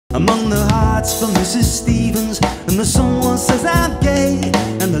Among the hearts for Mrs. Stevens, and the someone says I'm gay,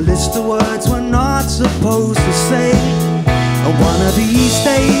 and the list of words we're not supposed to say. And one of these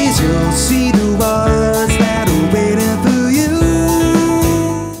days you'll see the words that are waiting for you.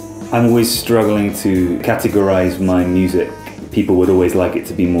 I'm always struggling to categorize my music. People would always like it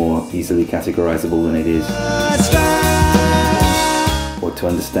to be more easily categorizable than it is, or to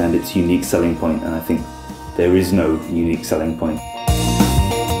understand its unique selling point, and I think there is no unique selling point.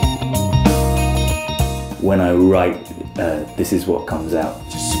 When I write, this is what comes out.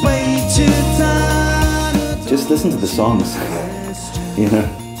 Just listen to the songs, you know.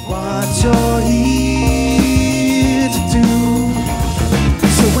 What you're here to do.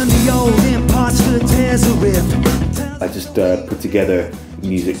 So when the old imparts the tears are ripped, I just put together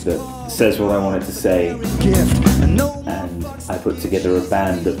music that says what I want it to say, and I put together a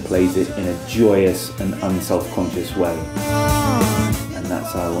band that plays it in a joyous and unself-conscious way, and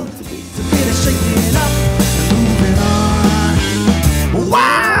that's how I want it to be.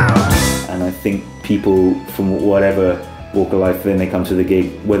 And I think people from whatever walk of life, then they come to the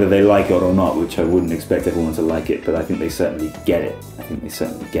gig, whether they like it or not, which I wouldn't expect everyone to like it, but I think they certainly get it. I think they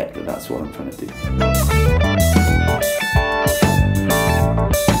certainly get that that's what I'm trying to do.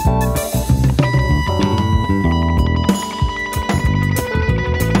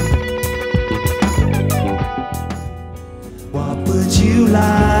 What would you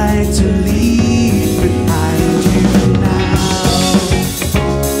like to leave?